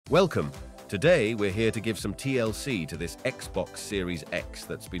Welcome! Today we're here to give some TLC to this Xbox Series X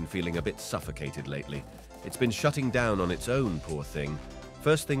that's been feeling a bit suffocated lately. It's been shutting down on its own, poor thing.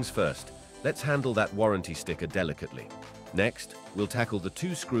 First things first, let's handle that warranty sticker delicately. Next, we'll tackle the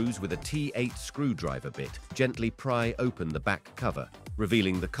two screws with a T8 screwdriver bit. Gently pry open the back cover,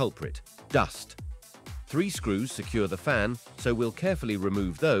 revealing the culprit, dust. 3 screws secure the fan, so we'll carefully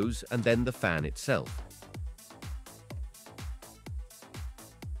remove those and then the fan itself.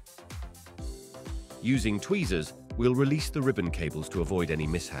 Using tweezers, we'll release the ribbon cables to avoid any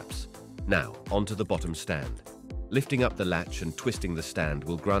mishaps. Now, onto the bottom stand. Lifting up the latch and twisting the stand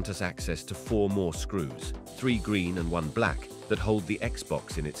will grant us access to 4 more screws, 3 green and 1 black, that hold the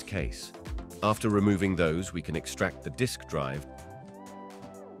Xbox in its case. After removing those, we can extract the disk drive,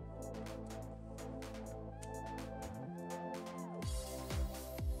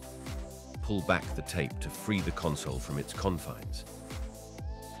 pull back the tape to free the console from its confines.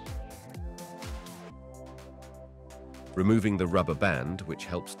 Removing the rubber band, which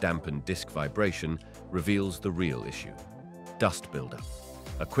helps dampen disk vibration, reveals the real issue: dust buildup.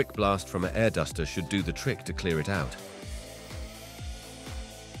 A quick blast from an air duster should do the trick to clear it out.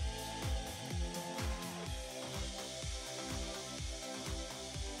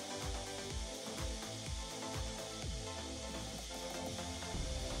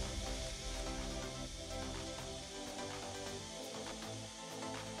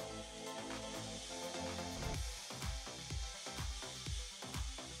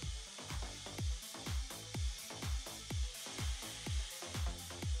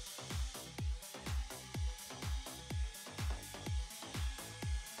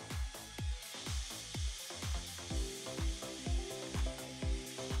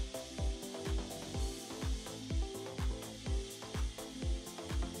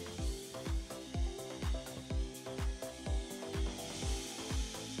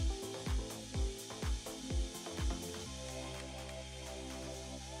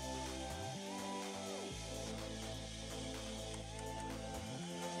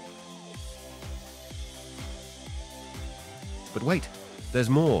 But wait, there's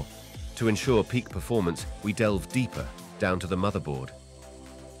more. To ensure peak performance, we delve deeper, down to the motherboard.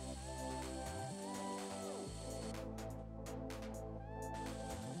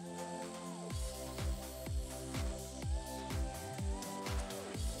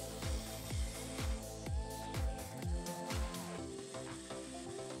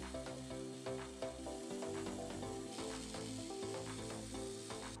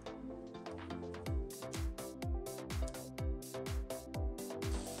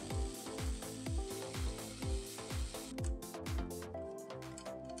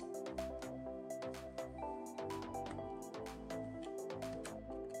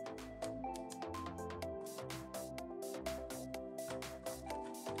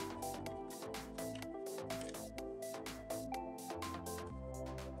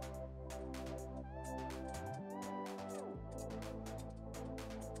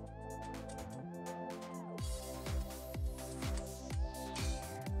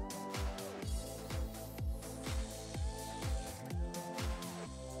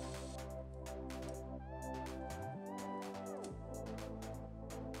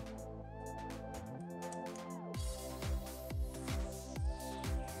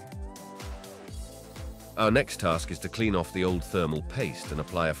 Our next task is to clean off the old thermal paste and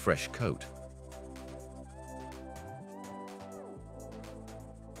apply a fresh coat.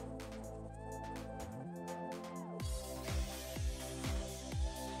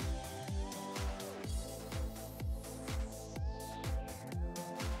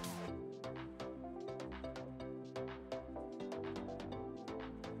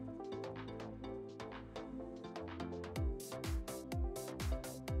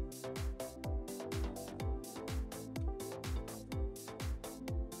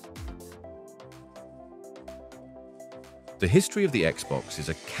 The history of the Xbox is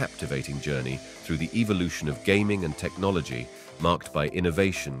a captivating journey through the evolution of gaming and technology, marked by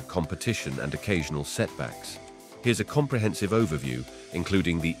innovation, competition, and occasional setbacks. Here's a comprehensive overview,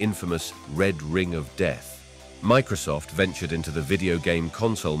 including the infamous Red Ring of Death. Microsoft ventured into the video game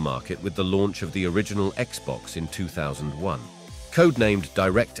console market with the launch of the original Xbox in 2001. Codenamed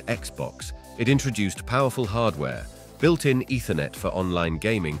Direct Xbox, it introduced powerful hardware, built-in Ethernet for online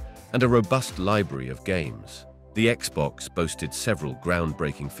gaming, and a robust library of games. The Xbox boasted several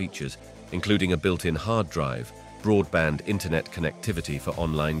groundbreaking features, including a built-in hard drive, broadband internet connectivity for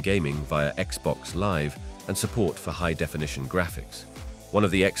online gaming via Xbox Live, and support for high-definition graphics. One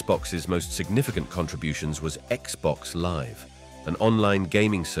of the Xbox's most significant contributions was Xbox Live, an online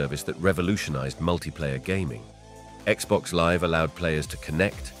gaming service that revolutionized multiplayer gaming. Xbox Live allowed players to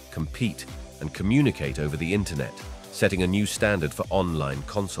connect, compete, and communicate over the internet, setting a new standard for online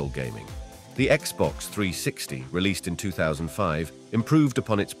console gaming. The Xbox 360, released in 2005, improved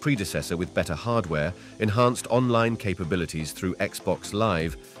upon its predecessor with better hardware, enhanced online capabilities through Xbox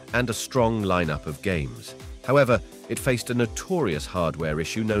Live, and a strong lineup of games. However, it faced a notorious hardware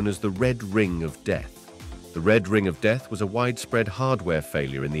issue known as the Red Ring of Death. The Red Ring of Death was a widespread hardware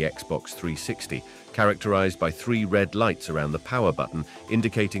failure in the Xbox 360, characterized by 3 red lights around the power button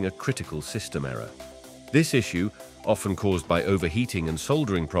indicating a critical system error. This issue, often caused by overheating and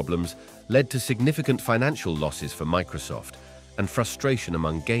soldering problems, led to significant financial losses for Microsoft and frustration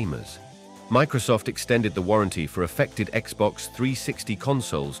among gamers. Microsoft extended the warranty for affected Xbox 360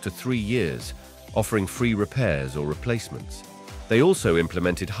 consoles to 3 years, offering free repairs or replacements. They also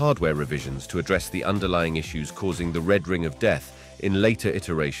implemented hardware revisions to address the underlying issues causing the Red Ring of Death in later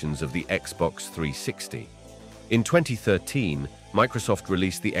iterations of the Xbox 360. In 2013, Microsoft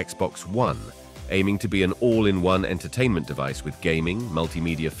released the Xbox One, aiming to be an all-in-one entertainment device with gaming,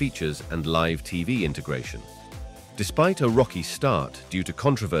 multimedia features, and live TV integration. Despite a rocky start due to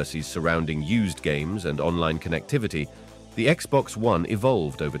controversies surrounding used games and online connectivity, the Xbox One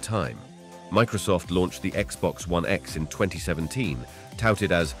evolved over time. Microsoft launched the Xbox One X in 2017,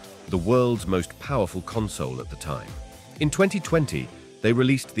 touted as the world's most powerful console at the time. In 2020, they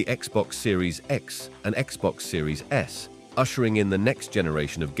released the Xbox Series X and Xbox Series S, ushering in the next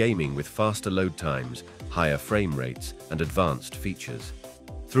generation of gaming with faster load times, higher frame rates, and advanced features.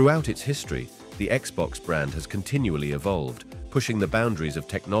 Throughout its history, the Xbox brand has continually evolved, pushing the boundaries of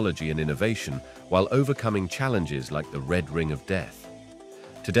technology and innovation while overcoming challenges like the Red Ring of Death.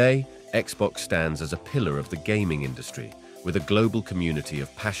 Today, Xbox stands as a pillar of the gaming industry, with a global community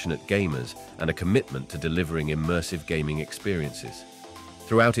of passionate gamers and a commitment to delivering immersive gaming experiences.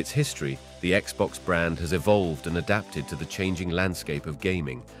 Throughout its history, the Xbox brand has evolved and adapted to the changing landscape of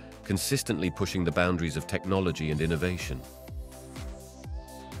gaming, consistently pushing the boundaries of technology and innovation.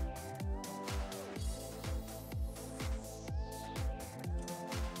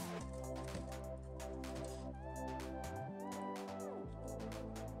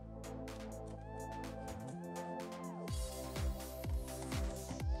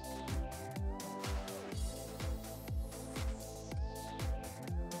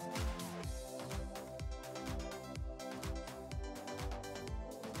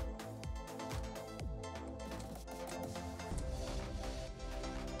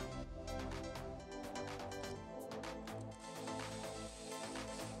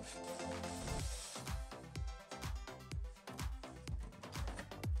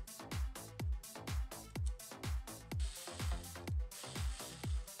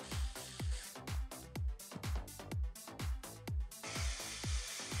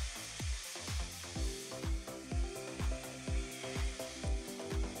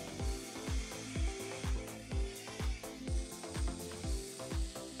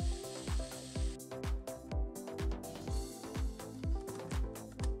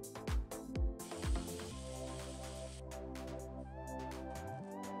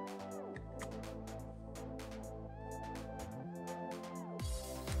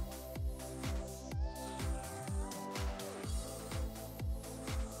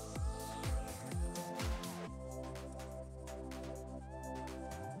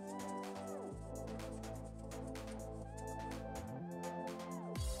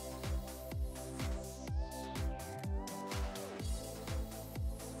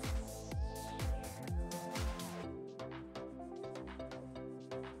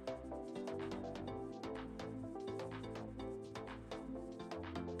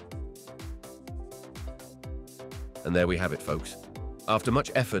 And there we have it, folks. After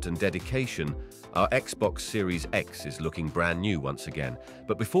much effort and dedication, our Xbox Series X is looking brand new once again.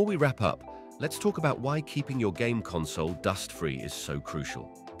 But before we wrap up, let's talk about why keeping your game console dust-free is so crucial.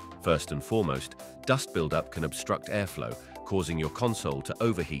 First and foremost, dust buildup can obstruct airflow, causing your console to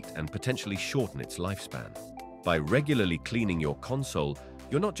overheat and potentially shorten its lifespan. By regularly cleaning your console,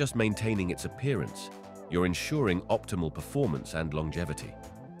 you're not just maintaining its appearance, you're ensuring optimal performance and longevity.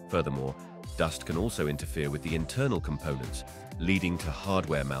 Furthermore, dust can also interfere with the internal components, leading to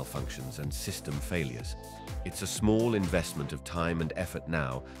hardware malfunctions and system failures. It's a small investment of time and effort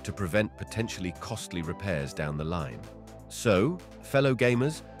now to prevent potentially costly repairs down the line. So, fellow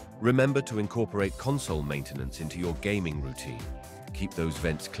gamers, remember to incorporate console maintenance into your gaming routine. Keep those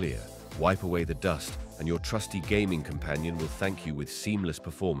vents clear, wipe away the dust, and your trusty gaming companion will thank you with seamless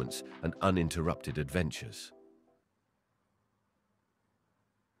performance and uninterrupted adventures.